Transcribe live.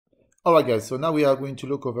All right, guys, so now we are going to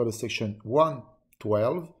look over the section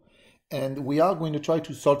 112, and we are going to try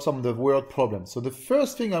to solve some of the word problems. So the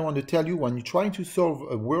first thing I want to tell you when you're trying to solve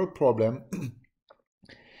a word problem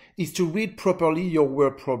is to read properly your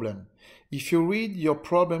word problem. If you read your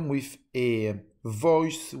problem with a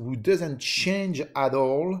voice who doesn't change at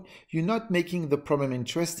all, you're not making the problem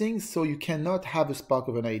interesting, so you cannot have a spark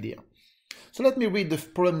of an idea. So let me read the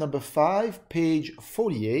problem number 5, page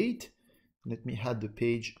 48. Let me add the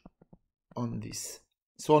page on this.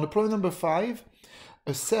 So on the problem number 5,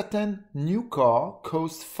 a certain new car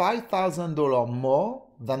costs $5,000 more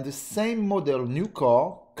than the same model new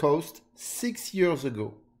car cost 6 years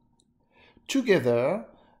ago. Together,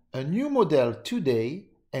 a new model today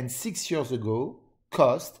and 6 years ago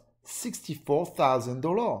cost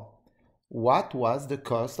 $64,000. What was the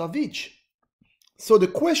cost of each? So the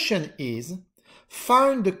question is,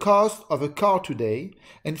 find the cost of a car today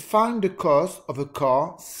and find the cost of a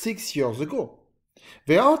car 6 years ago.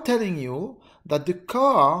 They are telling you that the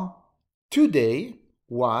car today,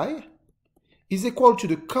 Y, is equal to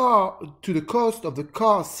the cost of the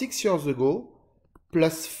car 6 years ago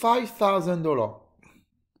plus $5,000.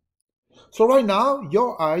 So right now,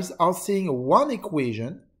 your eyes are seeing one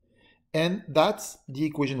equation, and that's the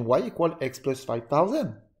equation Y equal X plus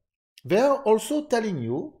 5,000. They are also telling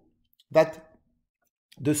you that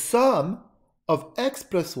the sum of X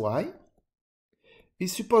plus Y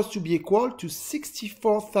is supposed to be equal to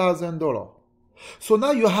 $64,000. So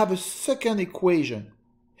now you have a second equation.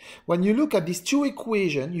 When you look at these two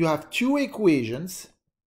equations, you have two equations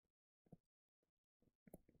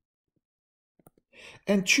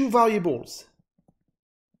and two variables.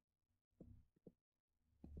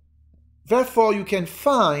 Therefore, you can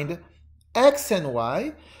find X and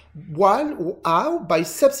Y by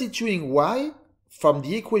substituting Y from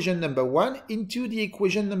the equation number 1 into the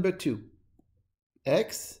equation number 2.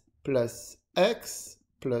 X plus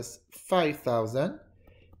 5,000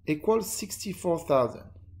 equals 64,000.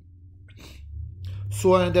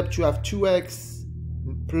 So I end up to have 2x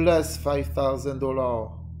plus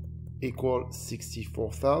 $5,000 equals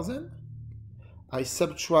 64,000. I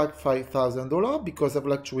subtract $5,000 because I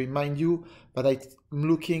would like to remind you that I'm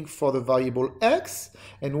looking for the variable x,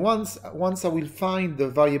 and once I will find the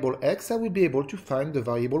variable x, I will be able to find the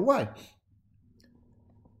variable y.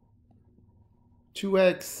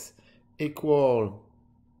 2x equal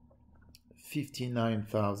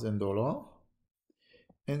 $59,000,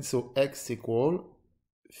 and so x equal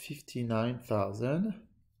 59,000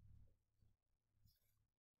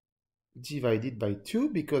 divided by 2,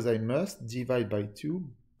 because I must divide by 2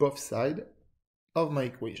 both sides of my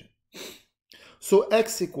equation. So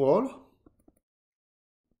x equal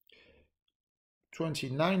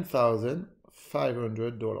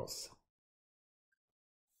 $29,500.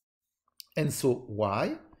 And so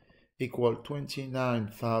y equal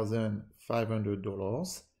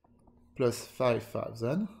 $29,500 plus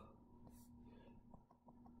 5,000.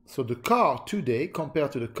 So the car today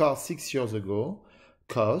compared to the car 6 years ago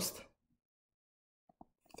cost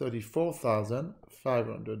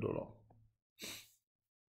 $34,500.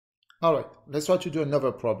 All right, let's try to do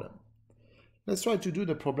another problem. Let's try to do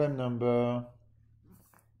the problem number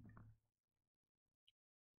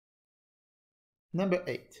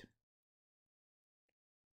 8.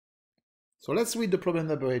 So let's read the problem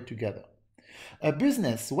number 8 together. A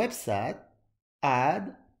business website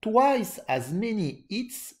had twice as many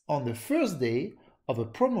hits on the first day of a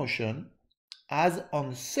promotion as on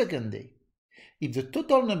the second day. If the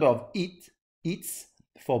total number of hits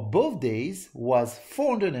for both days was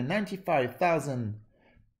 495,000,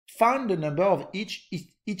 find the number of each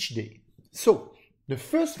day. So the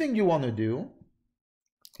first thing you want to do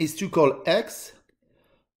is to call X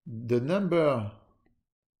the number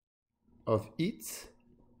of hits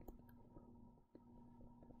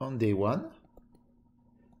on day 1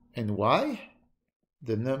 and Y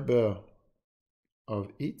the number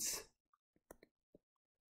of hits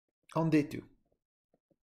on day 2.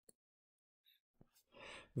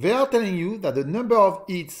 They are telling you that the number of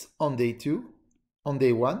hits on day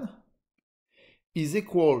 1, is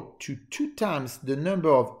equal to 2 times the number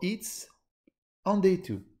of hits on day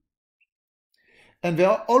 2. And they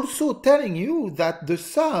are also telling you that the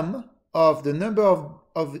sum of the number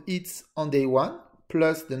of hits on day 1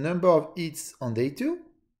 plus the number of hits on day 2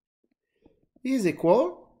 is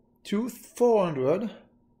equal to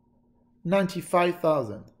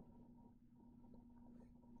 495,000.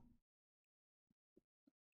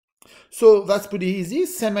 So that's pretty easy,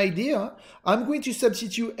 same idea. I'm going to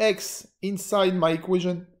substitute x inside my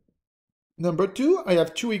equation number 2. I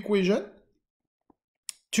have two equations,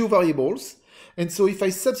 two variables. And so if I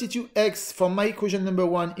substitute x from my equation number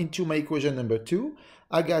 1 into my equation number 2,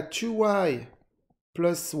 I got 2y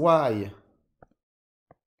plus y.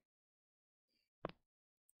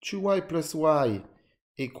 2y plus y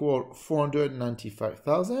equal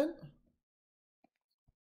 495,000.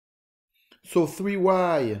 So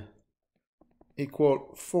 3y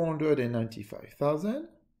equal 495,000.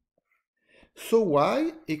 So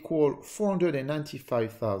y equal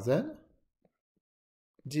 495,000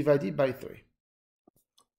 divided by 3.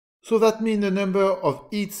 So that means the number of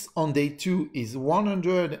hits on day 2 is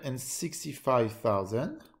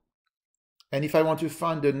 165,000. And if I want to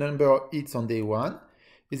find the number of hits on day 1,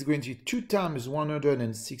 it's going to be 2 times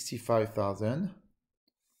 165,000,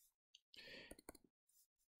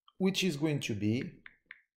 which is going to be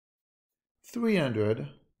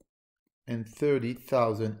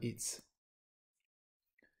 330,000 hits.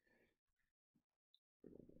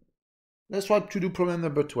 Let's try to do problem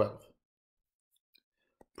number 12.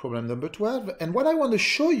 Problem number 12, and what I want to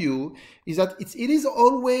show you is that it is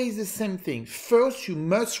always the same thing. First, you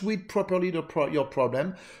must read properly your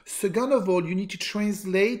problem. Second of all, you need to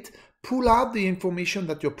translate, pull out the information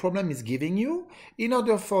that your problem is giving you in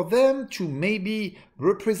order for them to maybe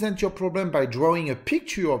represent your problem by drawing a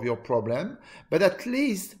picture of your problem, but at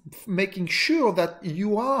least making sure that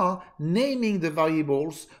you are naming the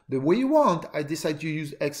variables the way you want. I decided to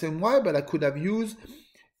use x and y, but I could have used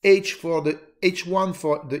H1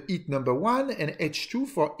 for the hit number 1 and H2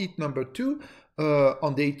 for hit number 2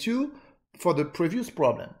 on day 2 for the previous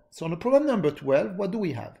problem. So on the problem number 12, what do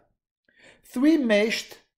we have? 3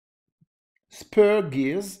 meshed spur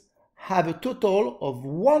gears have a total of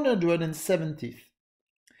 107 teeth.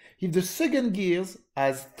 If the second gear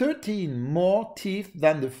has 13 more teeth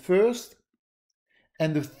than the first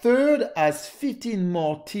and the third has 15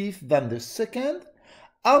 more teeth than the second,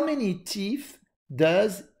 how many teeth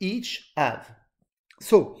does each have?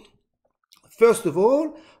 So, first of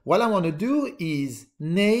all, what I want to do is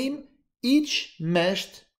name each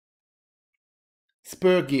meshed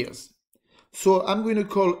spur gears. So I'm going to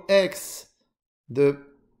call X the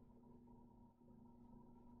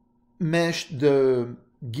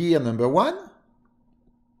gear number 1.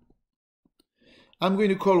 I'm going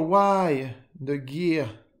to call Y the gear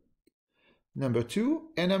number 2,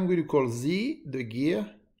 and I'm going to call Z the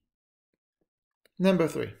gear number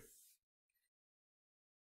 3.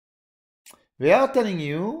 They are telling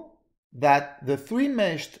you that the 3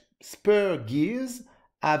 meshed spur gears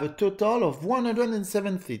have a total of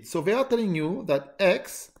 107 feet. So they are telling you that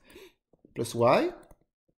X plus Y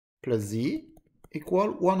plus Z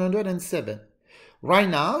equal 107. Right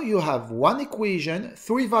now you have one equation,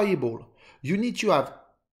 3 variables. You need to have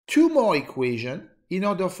 2 more equations in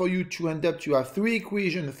order for you to end up to have 3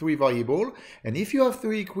 equations, 3 variables. And if you have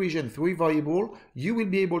 3 equations, 3 variables, you will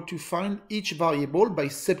be able to find each variable by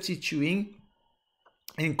substituting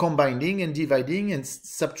and combining and dividing and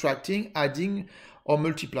subtracting, adding or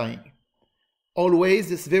multiplying. Always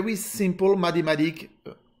this very simple mathematical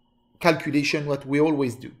calculation, what we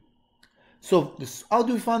always do. So how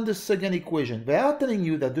do you find the second equation? They are telling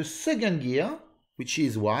you that the second gear, which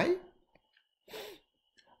is Y,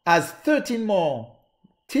 has 13 more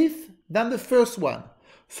teeth than the first one.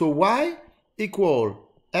 So Y equal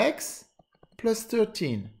X plus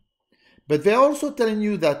 13. But they're also telling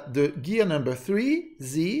you that the gear number 3,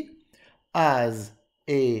 Z, has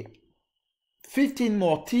a 15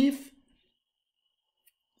 more teeth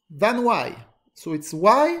than Y. So it's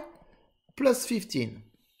Y plus 15.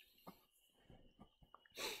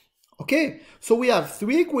 Okay, so we have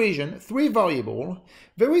 3 equations, 3 variables.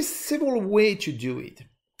 There is several ways to do it.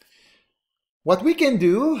 What we can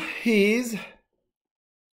do is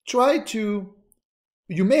try to,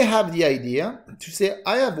 you may have the idea to say,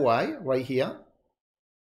 I have Y right here.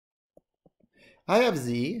 I have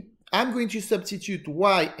Z. I'm going to substitute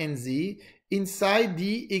Y and Z inside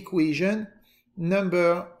the equation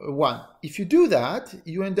number 1. If you do that,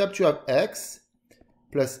 you end up to have X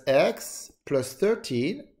plus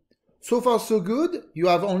 13. So far so good. You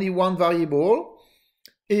have only one variable.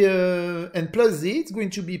 And plus Z, it's going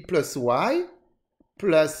to be plus Y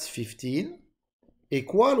plus 15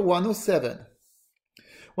 equal 107.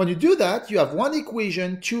 When you do that, you have one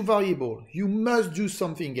equation, 2 variables. You must do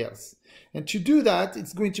something else. And to do that,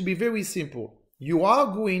 it's going to be very simple. You are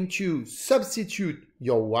going to substitute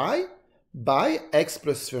your Y by X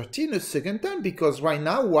plus 13 a second time, because right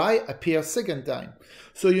now Y appears second time.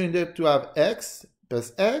 So you end up to have X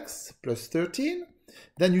plus 13.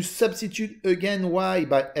 Then you substitute again Y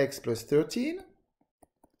by X plus 13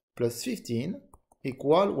 plus 15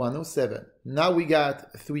 equal 107. Now we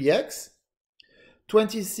got 3X,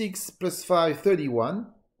 26 plus 5, 31,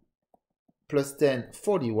 plus 10,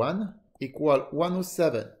 41, equal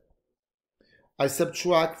 107. I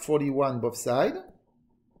subtract 41 both sides.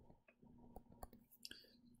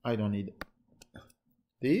 I don't need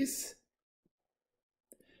this.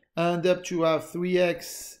 End up to have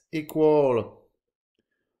 3x equal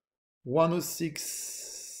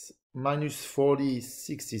 106 minus 40,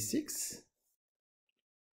 66.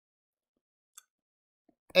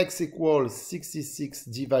 X equals 66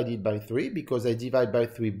 divided by 3 because I divide by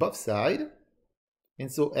 3 both sides.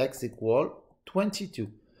 And so x equals 22.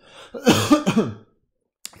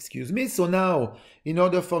 Excuse me. So now, in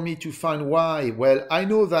order for me to find y, well, I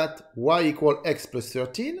know that y equals x plus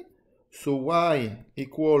 13. So y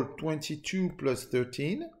equals 22 plus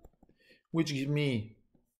 13, which gives me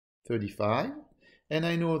 35. And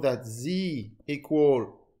I know that z equals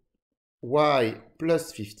y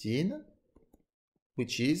plus 15,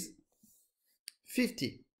 which is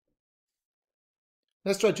 50.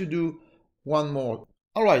 Let's try to do one more.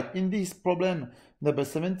 All right, in this problem number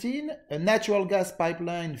 17, a natural gas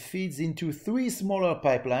pipeline feeds into 3 smaller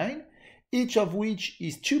pipelines, each of which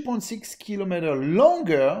is 2.6 kilometers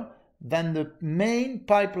longer than the main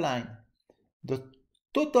pipeline. The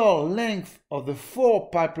total length of the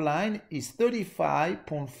 4 pipelines is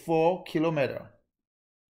 35.4 kilometers.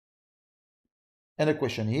 And the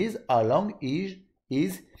question is, how long is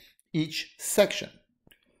each section?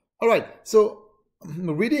 All right, so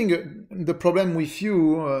reading the problem with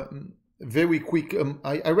you very quick.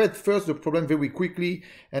 I read first the problem very quickly,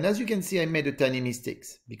 and as you can see, I made a tiny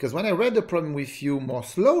mistakes, because when I read the problem with you more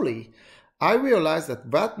slowly, I realized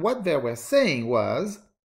that what they were saying was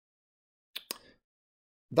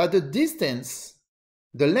that the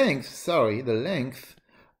length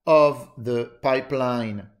of the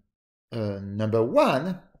pipeline number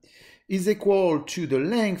 1 is equal to the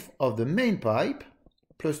length of the main pipe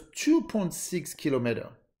plus 2.6 kilometers.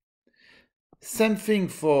 Same thing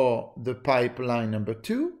for the pipeline number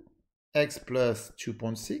 2, x plus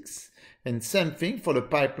 2.6, and same thing for the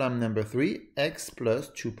pipeline number 3, x plus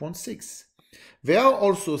 2.6. They are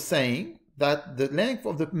also saying that the length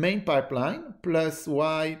of the main pipeline plus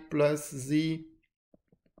y plus z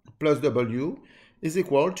plus w is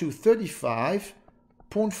equal to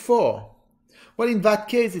 35.4. Well, in that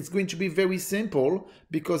case, it's going to be very simple,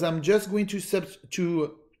 because I'm just going to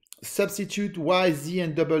substitute y, z,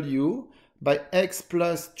 and w by x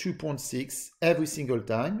plus 2.6 every single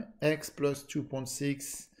time. X plus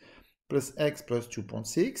 2.6 plus x plus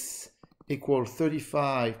 2.6 equals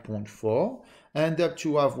 35.4. End up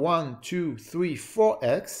to have 1, 2, 3,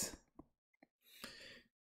 4x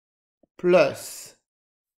plus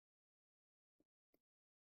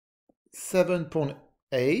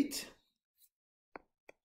 7.8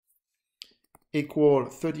 equal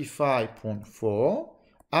 35.4.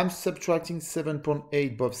 I'm subtracting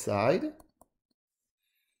 7.8 both sides.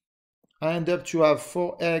 I end up to have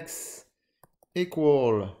 4x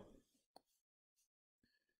equal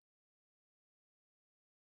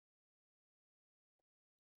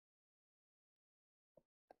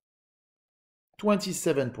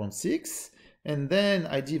 27.6, and then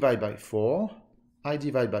I divide by 4,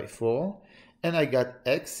 and I got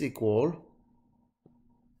x equal,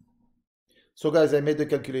 so guys, I made the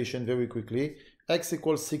calculation very quickly, x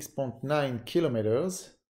equals 6.9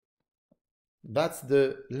 kilometers. That's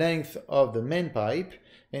the length of the main pipe,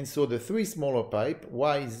 and so the 3 smaller pipe,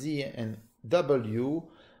 y, z, and w,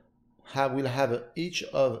 will have each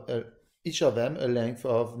of them a length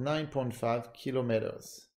of 9.5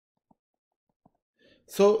 kilometers.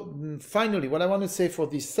 So finally, what I want to say for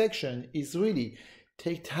this section is really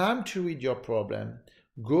take time to read your problem,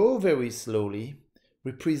 go very slowly,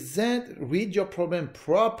 read your problem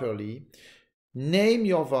properly, name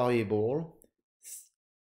your variable,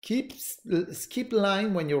 skip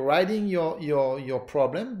line when you're writing your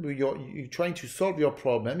problem, you're trying to solve your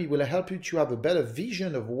problem. It will help you to have a better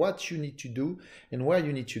vision of what you need to do and where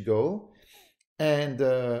you need to go, and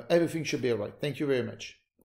everything should be all right. Thank you very much.